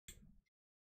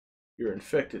You're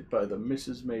infected by the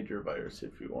Mrs. Major virus.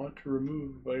 If you want to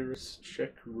remove virus,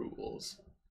 check rules.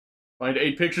 Find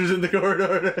 8 pictures in the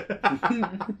corridor.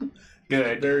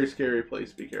 Good. Very scary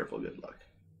place. Be careful. Good luck.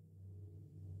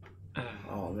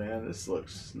 Oh man, this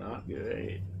looks not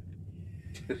great.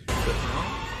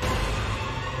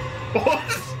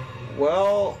 What?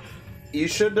 Well, you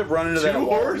shouldn't have run into that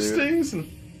wall, horse things?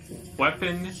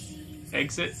 Weapon,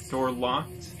 exit, door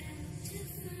locked.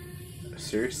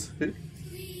 Seriously?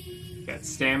 Got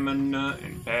stamina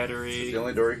and battery. The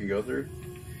only door you can go through?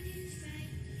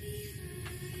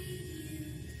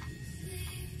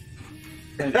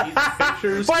 And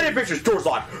pictures. Find it pictures! Door's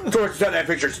locked! Door's that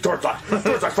pictures! Door's locked!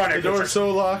 Door's locked! Find it The door's pictures! so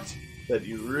locked that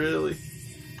you really...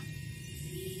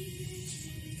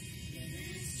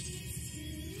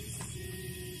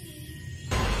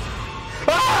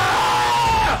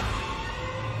 Ah!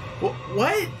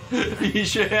 What? You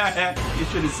should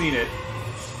have seen it.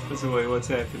 That's the way. What's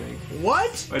happening?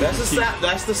 What? That's the sound.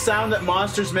 That's the sound that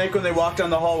monsters make when they walk down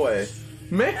the hallway.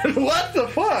 Man, what the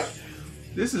fuck?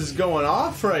 This is going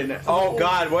off right now. Oh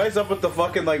god, what is up with the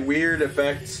fucking like weird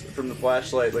effects from the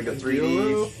flashlight, like a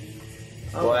 3D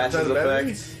glasses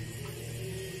effect?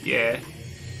 Yeah,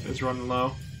 it's running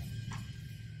low.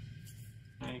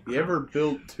 You ever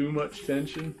build too much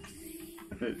tension?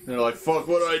 They're like, fuck,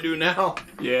 what do I do now?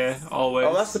 Yeah, always.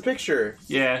 Oh, that's the picture.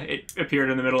 Yeah, it appeared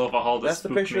in the middle of a hall. That's the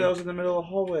picture that was in the middle of the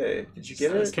hallway. Did you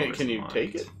get it? Can you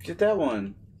take it? Get that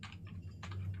one.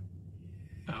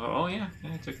 Oh yeah,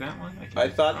 I took that one. I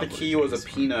thought the key was a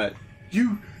peanut.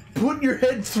 You put your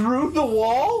head through the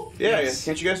wall? Yeah, yes.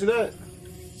 Can't you guys do that?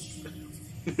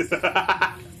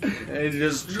 And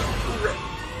just...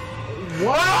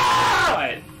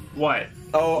 What? What?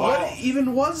 Oh, what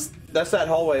even was... That's that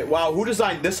hallway. Wow, who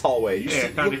designed this hallway? You see,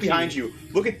 look behind you.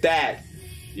 Look at that.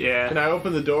 Yeah. Can I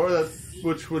open the door,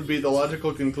 which would be the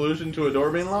logical conclusion to a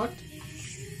door being locked?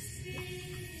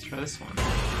 Let's try this one.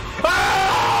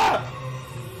 Ah!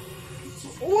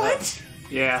 What?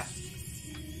 Yeah.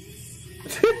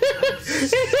 It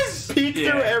just peeked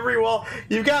through every wall.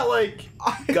 You've got, like,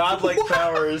 godlike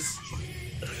powers.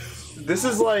 This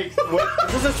is like...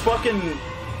 This is fucking...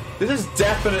 This is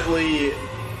definitely...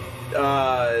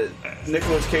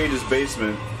 Nicolas Cage's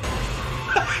basement.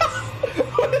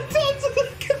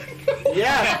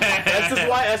 Yeah,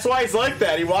 that's why he's like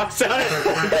that. He walks down, he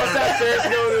goes downstairs to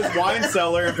go to his wine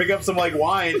cellar and pick up some like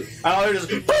wine. And all they're just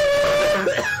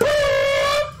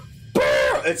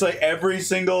it's like every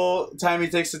single time he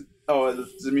takes it. Oh,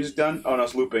 is the music done? Oh no,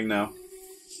 it's looping now.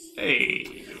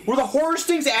 Hey, were the horror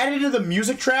stings added to the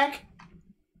music track?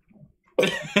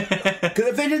 Because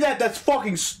if they did that, that's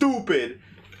fucking stupid.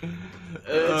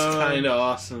 It's kind of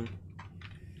awesome.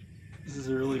 This is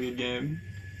a really good game.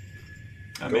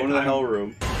 Go into the hell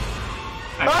room.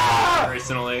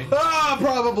 Personally. Ah,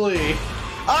 probably.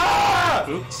 Ah!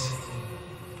 Oops.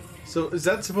 So is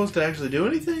that supposed to actually do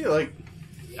anything? Like,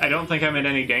 I don't think I'm in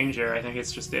any danger. I think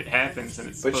it's just it happens and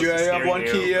it's. But you have one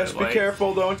key. Yes, be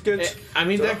careful. Don't get. I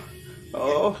mean, that.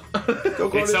 Oh,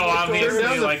 it's so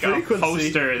obviously like a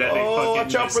poster that they fucking.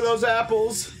 Watch out for those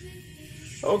apples.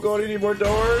 Oh god, you need more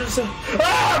doors.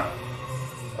 Ah!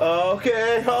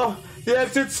 Okay. Oh, the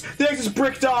exit's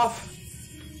bricked off.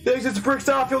 The exit's bricked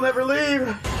off. You'll never leave.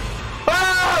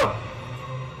 Oh!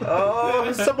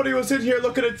 Oh, somebody was in here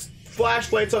looking at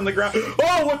flashlights on the ground.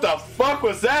 Oh, what the fuck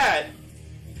was that?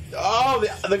 Oh,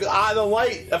 the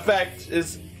light effect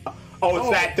is. Oh, it's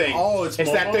that thing. Oh, it's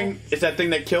that thing. It's that thing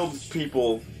that killed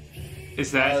people.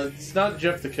 Is that? It's not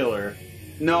Jeff the Killer.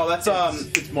 No, that's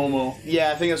It's Momo.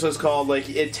 Yeah, I think that's what it's called. Like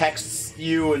it texts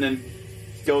you and then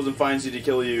goes and finds you to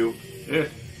kill you.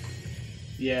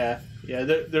 Yeah. Yeah,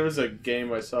 there was a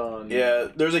game I saw on... Yeah,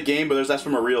 there's a game, but that's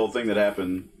from a real thing that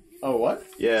happened. Oh, what?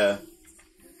 Yeah.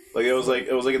 Like it was like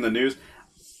in the news.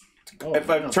 Oh, if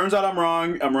it turns out I'm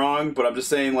wrong, but I'm just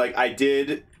saying like I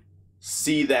did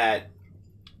see that.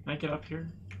 Can I get up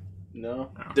here?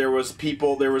 No. There was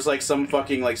like some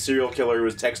fucking like serial killer who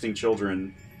was texting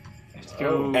children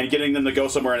and getting them to go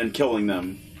somewhere and then killing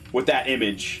them with that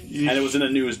image. Yeesh. And it was in the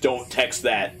news, don't text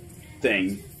that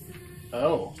thing.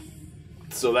 Oh.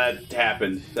 So that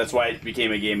happened. That's why it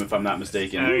became a game, if I'm not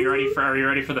mistaken. Are you ready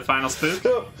for the final spook?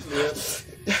 Yes.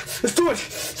 Let's do it!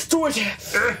 Let's do it!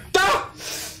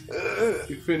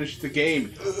 You finished the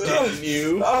game, didn't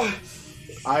you?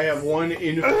 I have one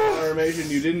information.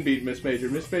 You didn't beat Miss Major.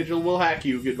 Miss Major will hack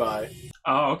you. Goodbye.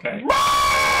 Oh, okay.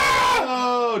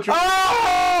 Oh!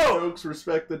 Jokes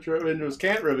respect the Windows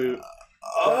can't reboot.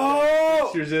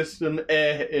 Oh! Fix your system,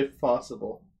 if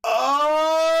possible.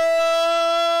 Oh!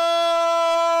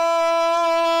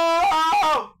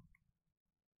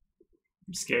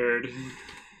 I'm scared.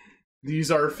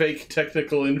 These are fake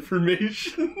technical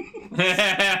information.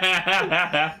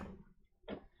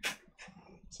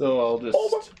 So I'll just...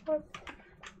 Oh my God.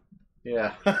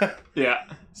 Yeah. Yeah.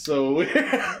 So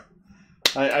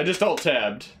I just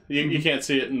alt-tabbed. You can't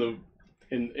see it in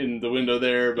the window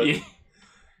there, but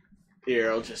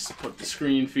here, I'll just put the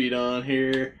screen feed on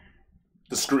here.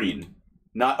 The screen.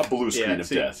 Not a blue screen of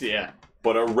death. Yeah.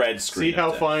 But a red screen See how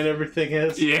of death. fine everything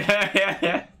is?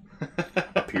 Yeah.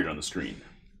 Appeared on the screen.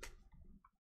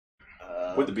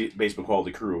 What the basement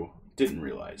quality crew didn't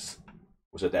realize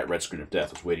was that red screen of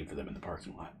death was waiting for them in the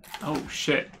parking lot. Oh,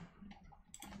 shit.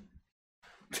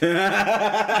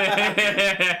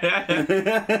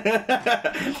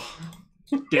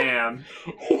 Damn.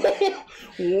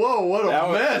 Whoa, what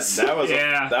a mess. That was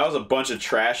a bunch of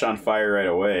trash on fire right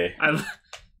away. I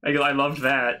loved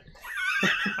that.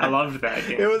 I loved that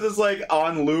game. It was just like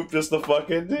on loop, just the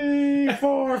fucking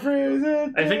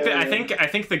D4 I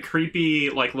think the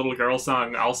creepy like little girl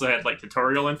song also had like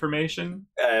tutorial information.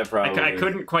 Probably. I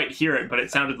couldn't quite hear it, but it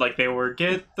sounded like they were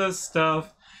get the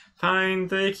stuff, find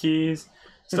the keys,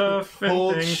 stuff and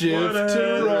Hold things. shift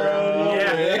to run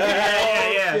away.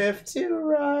 Yeah. Shift to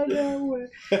run away.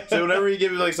 So whenever you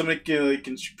give like somebody like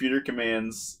computer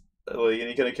commands, like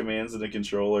any kind of commands in the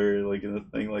controller, like in a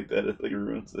thing like that, it like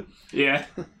ruins it. Yeah.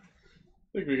 I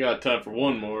think we got time for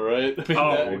one more, right?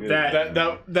 I mean,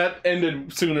 that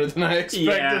ended sooner than I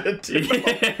expected it to.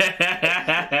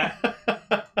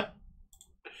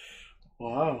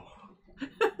 Wow.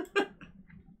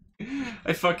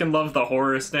 I fucking love the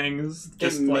horror stings.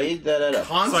 Just made that at a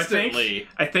constantly. So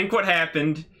I think what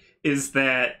happened is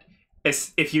that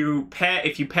if you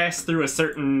pass through a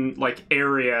certain like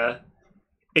area,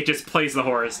 it just plays the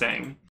horror sting.